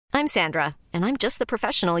I'm Sandra, and I'm just the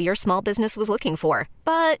professional your small business was looking for.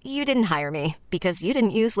 But you didn't hire me because you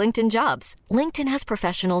didn't use LinkedIn Jobs. LinkedIn has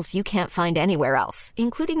professionals you can't find anywhere else,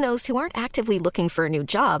 including those who aren't actively looking for a new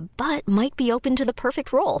job, but might be open to the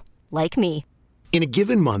perfect role, like me. In a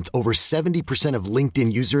given month, over 70% of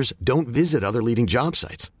LinkedIn users don't visit other leading job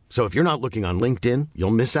sites. So if you're not looking on LinkedIn,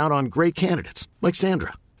 you'll miss out on great candidates like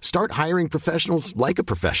Sandra. Start hiring professionals like a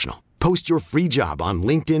professional. Post your free job on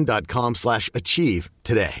linkedin.com/achieve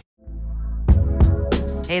today.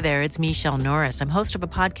 Hey there, it's Michelle Norris. I'm host of a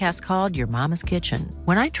podcast called Your Mama's Kitchen.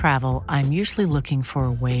 When I travel, I'm usually looking for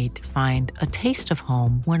a way to find a taste of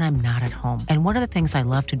home when I'm not at home. And one of the things I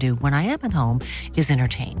love to do when I am at home is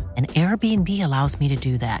entertain. And Airbnb allows me to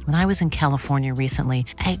do that. When I was in California recently,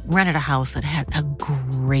 I rented a house that had a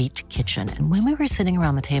great kitchen. And when we were sitting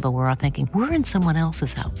around the table, we were all thinking, we're in someone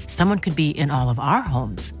else's house. Someone could be in all of our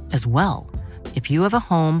homes as well. If you have a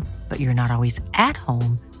home, but you're not always at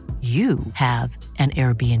home, you have an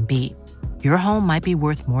Airbnb. Your home might be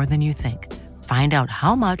worth more than you think. Find out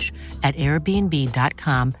how much at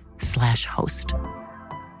airbnb.com/host.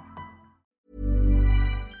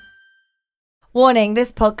 Warning,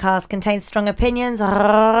 this podcast contains strong opinions,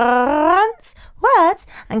 rants, words,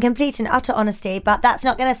 and complete and utter honesty, but that's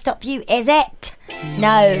not going to stop you, is it?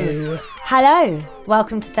 No. Hello.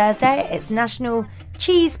 Welcome to Thursday. It's National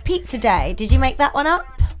Cheese Pizza Day. Did you make that one up?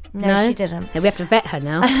 No, she didn't. No, we have to vet her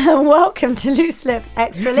now. Welcome to Loose Lips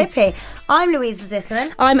Extra Lippy. I'm Louisa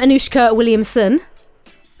Zisserman. I'm Anushka Williamson.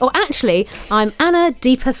 Or actually, I'm Anna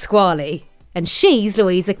Di Pasquale. And she's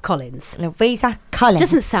Louisa Collins. Louisa Collins.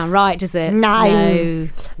 Doesn't sound right, does it? No.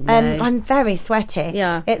 I'm very sweaty.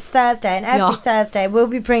 Yeah. It's Thursday, and every Thursday we'll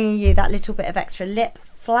be bringing you that little bit of extra lip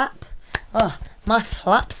flap. Oh, my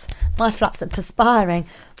flaps are perspiring.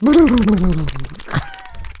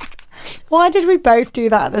 Why did we both do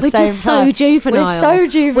that at the same time? We're just so juvenile. We're so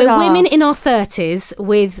juvenile. We're women in our 30s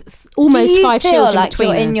with almost 5 children between us. Do you feel like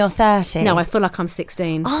you're in your 30s? No, I feel like I'm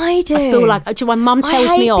 16. I do. I feel like my mum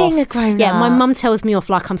tells me off. I hate being a grown-up. Yeah, my mum tells me off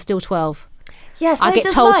like I'm still 12. Yes, I get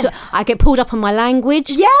told I get pulled up on my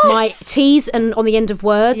language, my T's and on the end of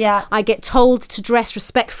words. Yeah. I get told to dress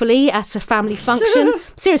respectfully at a family function.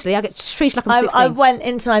 Seriously, I get treated like I'm 16. I went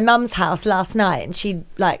into my mum's house last night and she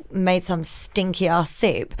made some stinky ass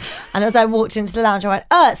soup. And as I walked into the lounge, I went,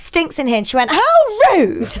 "Oh, it stinks in here." And she went, "How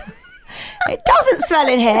rude." "It doesn't smell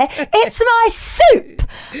in here. It's my soup."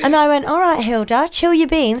 And I went, "All right, Hilda, chill your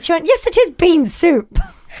beans." She went, "Yes, it is bean soup."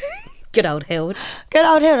 Good old Hild. Good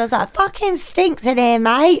old Hild. I was like, "Fucking stinks in here,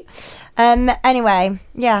 mate." Anyway,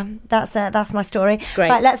 yeah, that's my story. Great.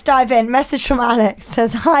 Right, let's dive in. Message from Alex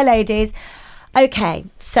says, "Hi, ladies. Okay,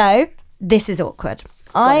 so this is awkward.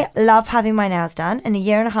 I love having my nails done, and a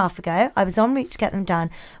year and a half ago, I was en route to get them done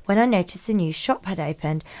when I noticed a new shop had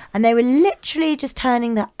opened, and they were literally just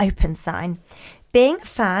turning the open sign. Being a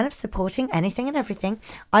fan of supporting anything and everything,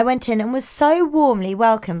 I went in and was so warmly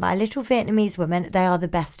welcomed by a little Vietnamese woman. They are the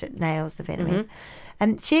best at nails, the Vietnamese.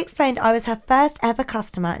 And she explained I was her first ever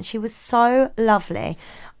customer, and she was so lovely.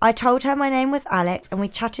 I told her my name was Alex, and we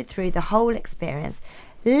chatted through the whole experience.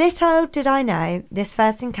 Little did I know this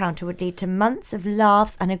first encounter would lead to months of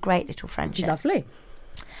laughs and a great little friendship. Lovely.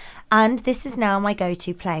 And this is now my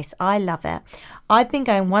go-to place. I love it. I've been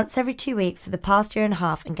going once every 2 weeks for the past year and a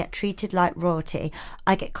half and get treated like royalty.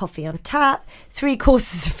 I get coffee on tap, 3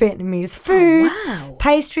 courses of Vietnamese food,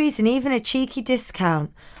 pastries, and even a cheeky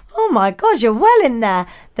discount. Oh my God, you're well in there.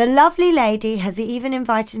 The lovely lady has even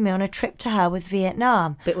invited me on a trip to her with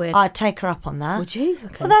Vietnam. Bit weird. I'd take her up on that. Would you?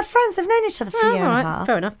 Okay. Well, they're friends. They've known each other for a year and a half.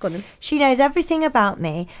 Fair enough. Go on then. She knows everything about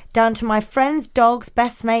me, down to my friend's dog's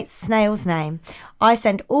best mate's snail's name. I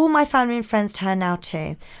send all my family and friends to her now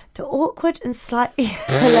too. The awkward and slightly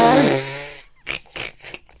hilarious...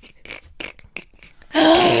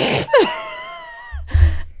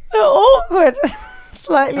 The awkward...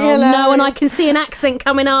 Slightly hilarious. No, and I can see an accent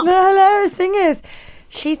coming up. The hilarious thing is,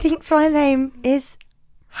 she thinks my name is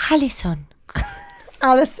Allison.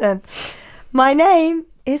 Alison. My name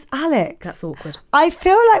is Alex. That's awkward. I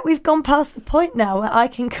feel like we've gone past the point now where I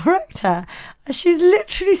can correct her. She's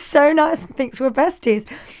literally so nice and thinks we're besties.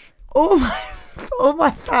 All my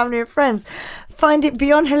family and friends find it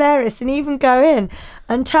beyond hilarious and even go in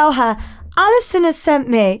and tell her, "Alison has sent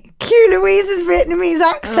me." Cue Louisa's Vietnamese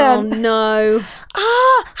accent. Oh, no.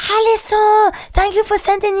 Alison, thank you for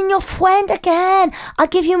sending in your friend again. I'll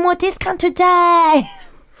give you more discount today.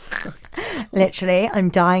 Literally, I'm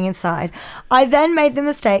dying inside. I then made the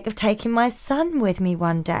mistake of taking my son with me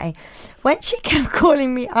one day. When she kept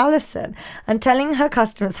calling me Alison and telling her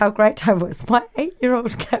customers how great I was, my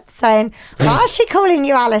 8-year-old kept saying, why is she calling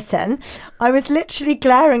you Alison? I was literally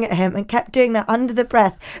glaring at him and kept doing that under the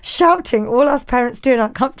breath, shouting all us parents do in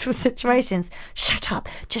uncomfortable situations. Shut up,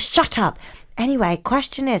 just shut up. Anyway,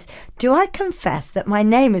 question is, do I confess that my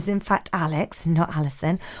name is in fact Alex and not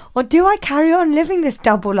Alison? Or do I carry on living this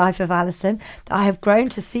double life of Alison that I have grown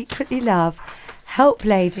to secretly love? Help,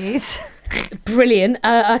 ladies. Brilliant.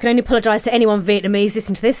 I can only apologise to anyone Vietnamese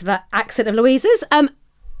listening to this for that accent of Louisa's.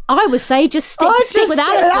 I would say just stick with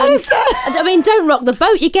Alison. I mean, don't rock the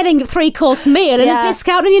boat. You're getting a 3-course meal and a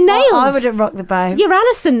discount on your nails. Well, I wouldn't rock the boat. You're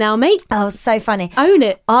Alison now, mate. Oh, so funny. Own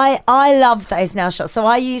it. I love those nail shops. So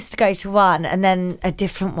I used to go to one and then a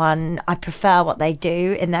different one. I prefer what they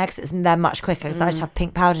do in there because they're much quicker because I just have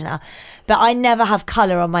pink powder now. But I never have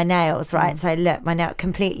colour on my nails, right? So look, my nail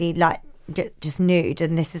completely like just nude,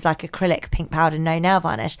 and this is like acrylic pink powder, no nail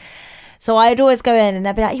varnish. So I'd always go in and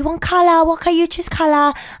they'd be like, you want colour? What can you choose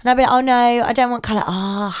colour? And I'd be like, oh no, I don't want colour.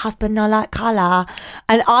 Oh, husband, I like colour.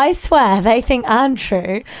 And I swear they think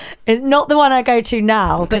Andrew is not the one I go to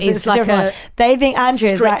now. But it's like a they think Andrew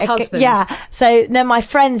is like husband. Yeah. So then my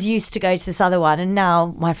friends used to go to this other one and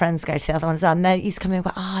now my friends go to the other one as well. And they used to come in and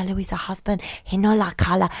go, oh, Louisa's husband, he not like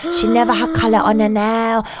colour. She never had colour on her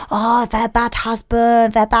nail. Oh, they're bad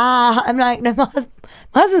husband, they're bad. I'm like, no, my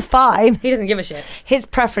husband's fine. He doesn't give a shit. His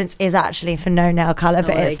preference is actually for no nail colour,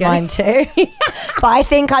 but it's mine too. But I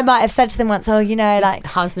think I might have said to them once, oh, you know, like,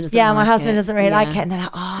 husband doesn't my like husband it. doesn't really like it. And they're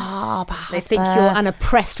like, oh, but they think you're an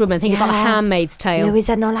oppressed woman. Think it's like a Handmaid's Tale.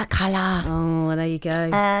 Louisa not like colour. Oh, well, there you go.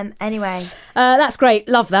 Anyway. That's great.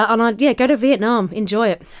 Love that. And go to Vietnam. Enjoy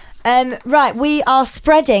it. Right, we are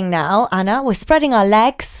spreading now, Anna. We're spreading our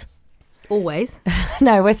legs. Always.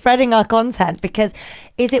 No, we're spreading our content because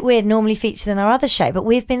Is It Weird normally features in our other show, but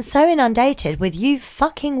we've been so inundated with you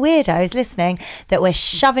fucking weirdos listening that we're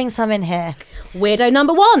shoving some in here. Weirdo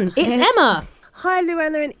number 1, it's Emma. Hi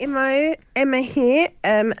Luana and Imo, Emma here,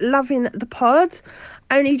 loving the pod.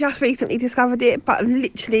 Only just recently discovered it, but I've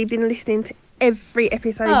literally been listening to every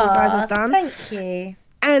episode you guys have done. Thank you.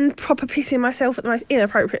 And proper pissing myself at the most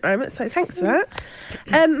inappropriate moment, so thanks for that.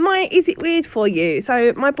 My Is It Weird for you?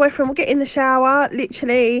 So my boyfriend will get in the shower,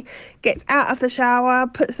 literally gets out of the shower,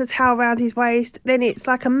 puts the towel around his waist, then it's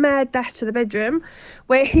like a mad dash to the bedroom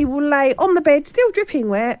where he will lay on the bed, still dripping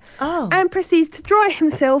wet, and proceeds to dry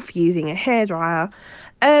himself using a hairdryer.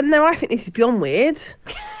 Now I think this is beyond weird.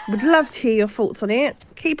 Would love to hear your thoughts on it.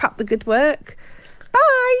 Keep up the good work.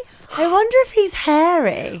 Bye. I wonder if he's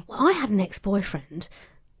hairy. Well, I had an ex-boyfriend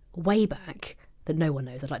way back that no one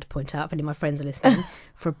knows, I'd like to point out if any of my friends are listening,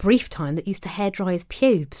 for a brief time that used to hairdry his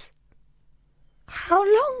pubes. How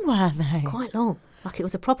long were they? Quite long. Like it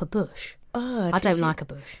was a proper bush. I don't like a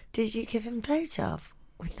bush. Did you give him a blowjob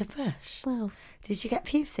with the bush? Well, did you get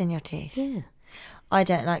pubes in your teeth? yeah. I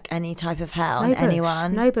don't like any type of hair on No bush,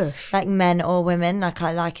 anyone. no bush. Like men or women. Like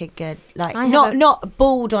I like a good, like not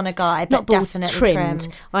bald on a guy, but Not bald, definitely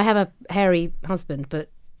trimmed. I have a hairy husband, but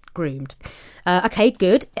groomed. Okay,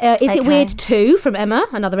 good. Is It Weird 2 from Emma,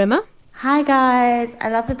 another Emma. Hi guys, I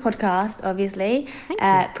love the podcast, obviously. Thank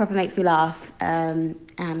you. Proper makes me laugh and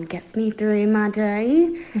gets me through my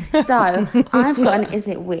day. So, I've got an Is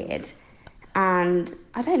It Weird? And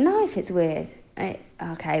I don't know if it's weird.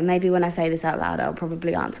 Okay, maybe when I say this out loud, I'll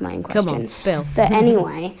probably answer my own question. Come on, spill. But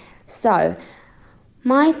anyway, so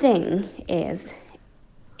my thing is,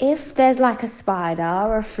 if there's like a spider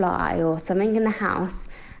or a fly or something in the house,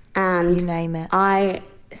 and You name it. I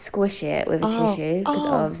squish it with a tissue because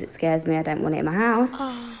obviously it scares me. I don't want it in my house.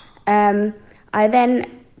 I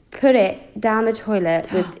then put it down the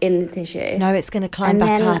toilet within the tissue. No, it's going to climb and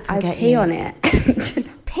back then up and I get pee you. on it.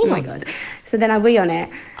 Pee oh my on god! it? So then I wee on it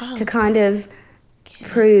to kind of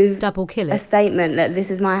prove Double kill a it. statement that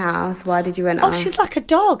this is my house. Why did you rent it? Oh, she's like a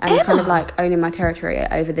dog. and kind of like owning my territory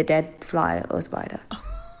over the dead fly or spider.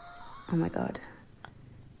 Oh my god!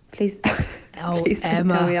 Please, Oh, please don't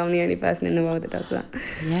Emma. tell me I'm the only person in the world that does that.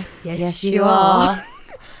 Yes, you are.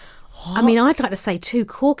 I mean, I'd like to say 2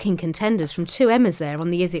 corking contenders from 2 Emmas there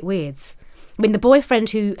on the Is It Weirds. I mean, the boyfriend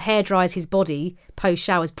who hairdries his body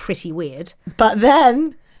post-shower is pretty weird. But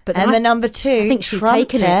then I- the number 2 I think she's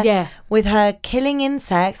trumped taken it, yeah. with her killing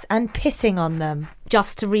insects and pissing on them.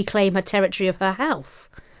 Just to reclaim her territory of her house.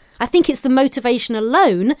 I think it's the motivation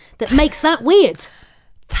alone that makes that weird.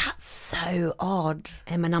 That's so odd.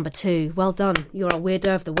 Emma number 2, well done. You're a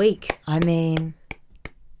weirdo of the week. I mean,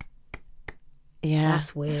 Yeah.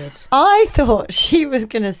 That's weird. I thought she was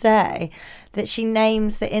going to say that she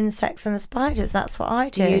names the insects and the spiders. That's what I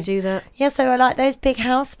do. Do you do that? Yeah, so I like those big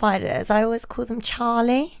house spiders. I always call them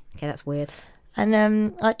Charlie. Okay, that's weird.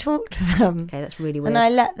 And I talk to them. Okay, that's really weird. And I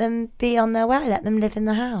let them be on their way. I let them live in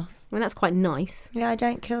the house. I mean, that's quite nice. Yeah, I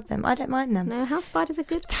don't kill them. I don't mind them. No, house spiders are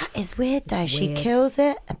good. That is weird, though. It's She weird. kills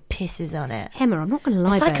it and pisses on it. Emma, I'm not going to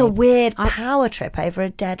lie, It's like babe. a weird power trip over a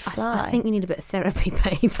dead fly. I think you need a bit of therapy,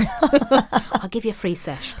 babe. I'll give you a free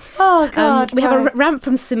sesh. Oh, God. We have a rant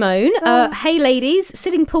from Simone. Hey, ladies,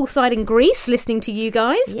 sitting poolside in Greece, listening to you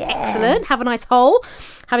guys. Yeah. Excellent. Have a nice hole.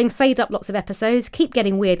 Having saved up lots of episodes, keep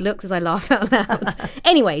getting weird looks as I laugh out loud.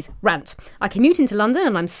 Anyways, rant. I commute into London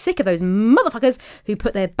and I'm sick of those motherfuckers who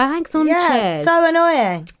put their bags on chairs. So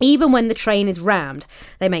annoying. Even when the train is rammed.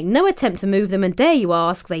 They make no attempt to move them, and dare you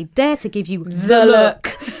ask, they dare to give you the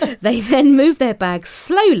look. They then move their bags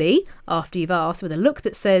slowly, after you've asked, with a look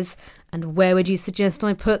that says, and where would you suggest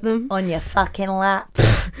I put them? On your fucking lap.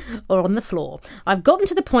 Or on the floor. I've gotten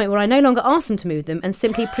to the point where I no longer ask them to move them and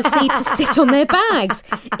simply proceed to sit on their bags.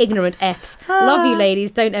 Ignorant Fs. Love you,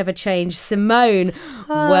 ladies. Don't ever change. Simone.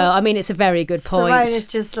 Well, I mean, it's a very good point. Simone is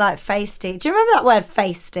just like feisty. Do you remember that word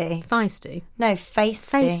feisty? Feisty. No, feisty.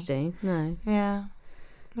 Feisty. No. Yeah.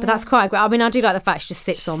 But that's quite great. I mean, I do like the fact she just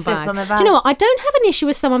sits on Sits bags. on the Do you know what? I don't have an issue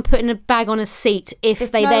with someone putting a bag on a seat if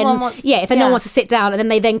they no then, one wants- if no one wants to sit down and then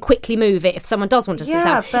they then quickly move it if someone does want to sit Yeah,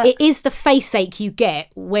 down. but- It is the face ache you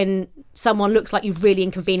get when someone looks like you've really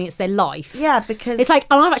inconvenienced their life. Yeah, because... It's like,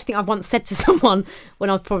 and I actually think I've once said to someone when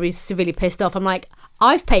I was probably severely pissed off, I'm like,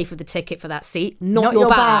 I've paid for the ticket for that seat, not your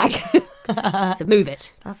bag. So move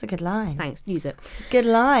it. That's a good line. Thanks, use it. Good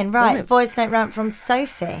line. Right, Right. voice note rant from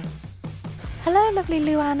Sophie. Hello, lovely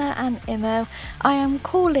Luana and Imo. I am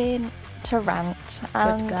calling to rant.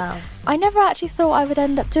 And girl. I never actually thought I would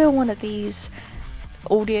end up doing one of these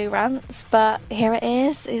audio rants, but here it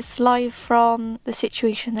is. It's live from the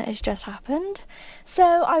situation that has just happened. So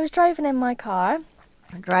I was driving in my car.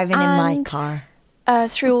 Driving in my And- car.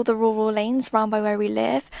 Through all the rural lanes round by where we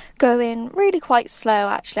live, going really quite slow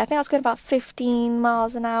actually. I think I was going about 15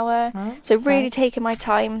 miles an hour, so really taking my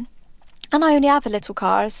time. And I only have a little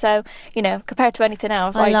car, so, you know, compared to anything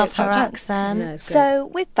else, I don't love her stand a chance. accent. So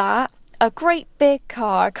with that, a great big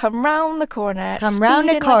car come round the corner, Come round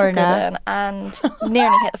the speeding like a corner. good 'un, and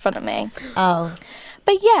nearly hit the front of me. Oh.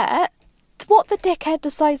 But yet, what the dickhead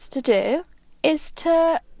decides to do is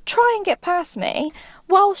to try and get past me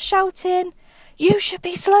while shouting, "You should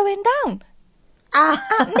be slowing down,"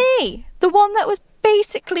 at me, the one that was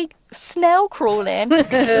basically snail crawling through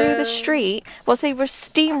the street whilst they were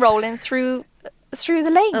steamrolling through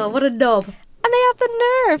the lanes. Oh, what a knob. And they had the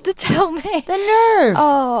nerve to tell me. The nerve.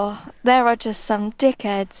 Oh, there are just some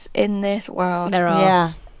dickheads in this world. There are.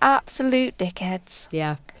 Yeah. Absolute dickheads.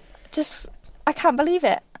 Yeah. Just, I can't believe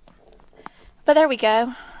it. But there we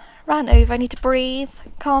go. Ran over. I need to breathe,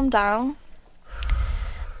 calm down,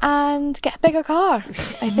 and get a bigger car,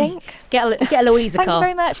 I think. Get a Louisa Thank car. you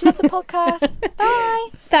very much. Love the podcast. Bye.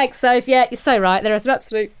 Thanks, Soph. Yeah, you're so right. There are some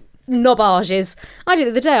absolute knobages. I did it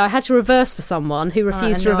the other day. I had to reverse for someone who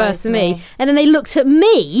refused to reverse for annoys me. me. And then they looked at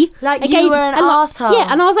me. Like and you were an arsehole.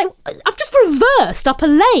 Yeah, and I was like, I've just reversed up a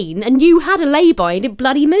lane and you had a lay-by and didn't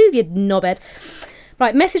bloody move, you knobhead.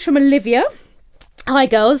 Right, message from Olivia. Hi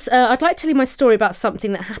girls, I'd like to tell you my story about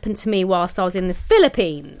something that happened to me whilst I was in the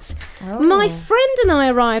Philippines. My friend and I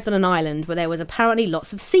arrived on an island where there was apparently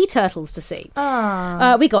lots of sea turtles to see.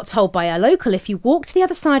 We got told by a local if you walked to the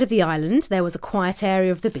other side of the island, there was a quiet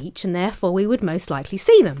area of the beach and therefore we would most likely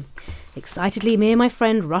see them. Excitedly, me and my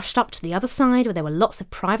friend rushed up to the other side where there were lots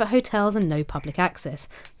of private hotels and no public access.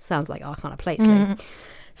 Sounds like our kind of place, really.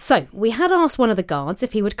 So, we had asked one of the guards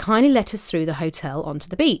if he would kindly let us through the hotel onto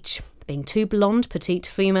the beach. Being two blonde, petite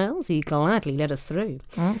females, he gladly let us through.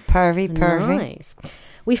 Pervy. Nice.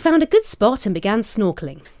 We found a good spot and began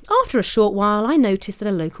snorkelling. After a short while, I noticed that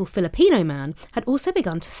a local Filipino man had also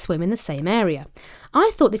begun to swim in the same area.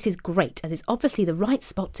 I thought this is great, as it's obviously the right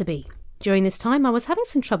spot to be. During this time, I was having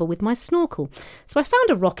some trouble with my snorkel, so I found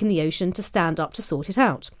a rock in the ocean to stand up to sort it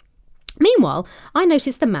out. Meanwhile, I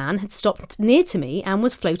noticed the man had stopped near to me and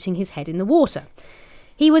was floating his head in the water.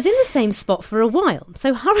 He was in the same spot for a while,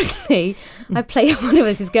 so hurriedly, I wonder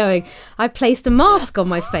where this is going. I placed a mask on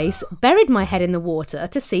my face, buried my head in the water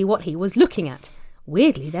to see what he was looking at.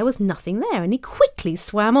 Weirdly, there was nothing there, and he quickly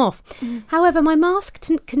swam off. However, my mask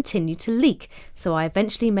continued to leak, so I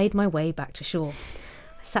eventually made my way back to shore.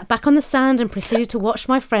 Sat back on the sand and proceeded to watch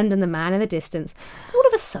my friend and the man in the distance. All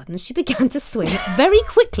of a sudden, she began to swim very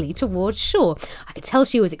quickly towards shore. I could tell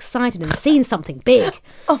she was excited and seen something big.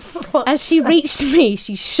 As she reached me,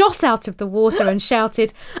 she shot out of the water and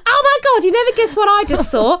shouted, "Oh my God, you never guess what I just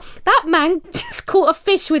saw. That man just caught a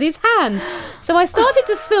fish with his hand." So I started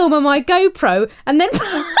to film on my GoPro and then...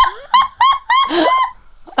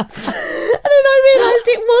 And then I realised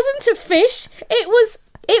it wasn't a fish. It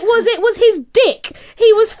was his dick.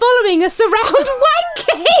 He was following us around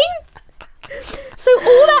wanking. So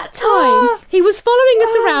all that time, he was following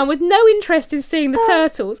us around with no interest in seeing the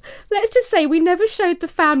turtles. Let's just say we never showed the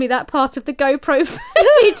family that part of the GoPro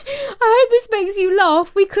footage. I hope this makes you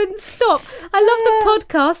laugh. We couldn't stop. I love the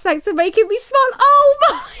podcast. Thanks for making me smile. Oh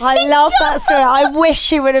my! I love that story. I wish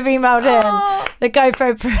she would have emailed in the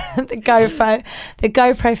GoPro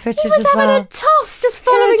footage He was as well. having a toss, just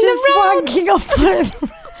following just them round. wanking off.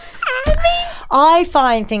 I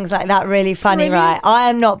find things like that really funny, right? I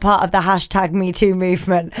am not part of the hashtag #MeToo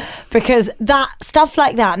movement because that stuff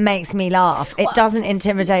like that makes me laugh. It doesn't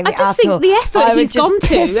intimidate me at all. I just think the effort he's gone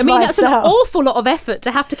to. I mean, that's an awful lot of effort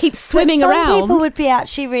to have to keep swimming around. Some people would be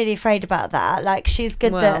actually really afraid about that. Like, she's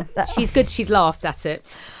good. She's good. She's laughed at it.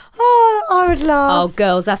 Oh, I would laugh. Oh,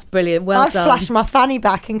 girls, that's brilliant. Well I'd done. flash my fanny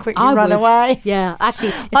back and quickly run away. Yeah,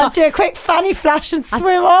 actually. I'd do a quick fanny flash and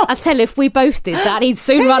swim off. I tell you, if we both did that, he'd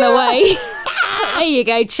soon run away. There you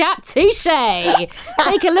go, chap. Touche.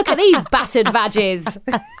 Take a look at these battered badges.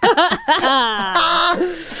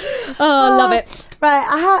 Love it. Right,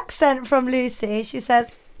 a accent from Lucy. She says,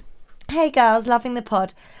 "Hey girls, loving the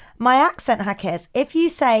pod. My accent hack is, if you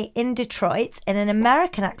say in Detroit in an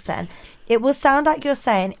American accent, it will sound like you're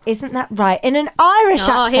saying, isn't that right, in an Irish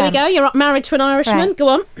accent." Oh, here we go. You're married to an Irishman. Right. Go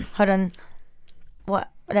on. Hold on.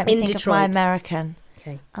 What? Let me In think Detroit. of my American.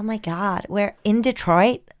 Okay. Oh my God. We're in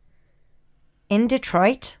Detroit. In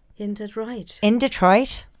Detroit. In Detroit. In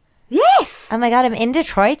Detroit. Yes. Oh my God, I'm in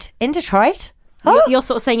Detroit. In Detroit. You're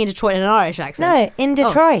sort of saying in Detroit in an Irish accent. No, in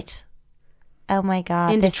Detroit. Oh my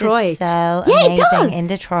God. In this Detroit. Is so Yeah, amazing. it does. In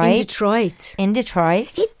Detroit. In Detroit. In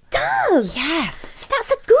Detroit. It does. Yes. That's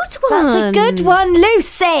a good one. That's a good one,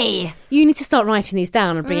 Lucy. You need to start writing these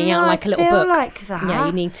down and bringing out like a little I feel book. like that. Yeah,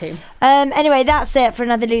 you need to. Anyway, that's it for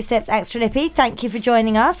another Loose Lips Extra Lippy. Thank you for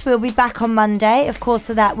joining us. We'll be back on Monday. Of course,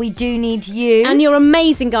 for that, we do need you. And you're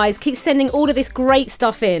amazing, guys. Keep sending all of this great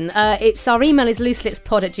stuff in. Our email is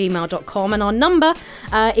looselipspod@gmail.com and our number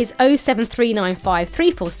is 07395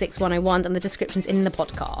 346 101 and the description's in the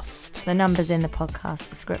podcast. The number's in the podcast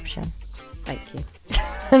description. Thank you.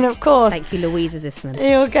 And of course, thank you, Louisa Zisman.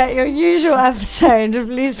 You'll get your usual episode of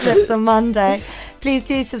Loose Lips on Monday. Please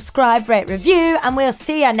do subscribe, rate, review, and we'll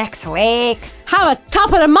see you next week. Have a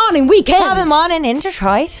top of the morning weekend. Top of the morning in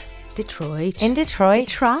Detroit. Detroit. In Detroit.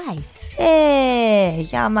 Detroit. Hey,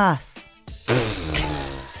 yamas.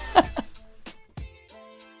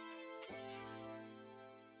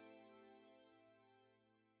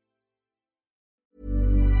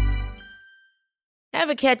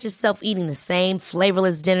 Ever catch yourself eating the same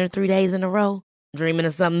flavorless dinner 3 days in a row? Dreaming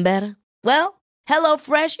of something better? Well,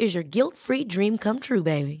 HelloFresh is your guilt-free dream come true,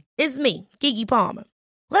 baby. It's me, Keke Palmer.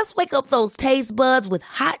 Let's wake up those taste buds with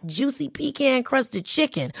hot, juicy pecan-crusted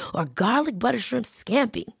chicken or garlic butter shrimp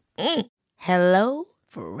scampi. Hello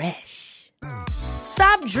Fresh.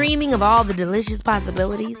 Stop dreaming of all the delicious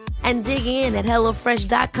possibilities and dig in at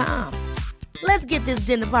HelloFresh.com. Let's get this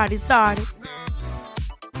dinner party started.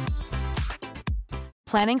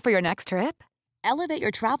 Planning for your next trip? Elevate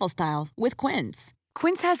your travel style with Quince.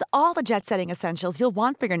 Quince has all the jet-setting essentials you'll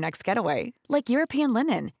want for your next getaway, like European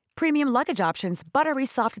linen, premium luggage options, buttery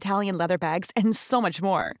soft Italian leather bags, and so much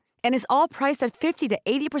more. And is all priced at 50 to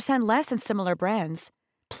 80% less than similar brands.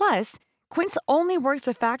 Plus, Quince only works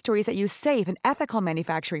with factories that use safe and ethical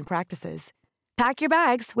manufacturing practices. Pack your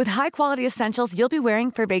bags with high-quality essentials you'll be wearing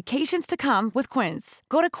for vacations to come with Quince.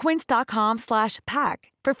 Go to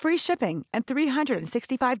quince.com/pack for free shipping and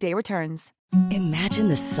 365-day returns. Imagine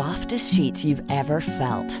the softest sheets you've ever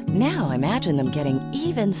felt. Now imagine them getting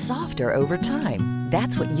even softer over time.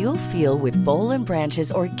 That's what you'll feel with Boll &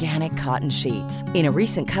 Branch's organic cotton sheets. In a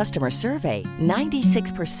recent customer survey,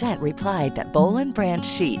 96% replied that Boll & Branch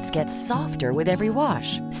sheets get softer with every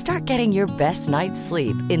wash. Start getting your best night's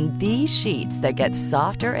sleep in these sheets that get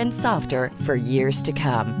softer and softer for years to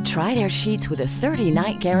come. Try their sheets with a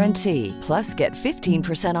 30-night guarantee. Plus, get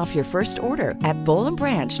 15% off your first order at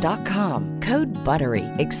bollandbranch.com. Code BUTTERY.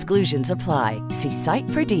 Exclusions apply. See site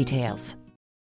for details.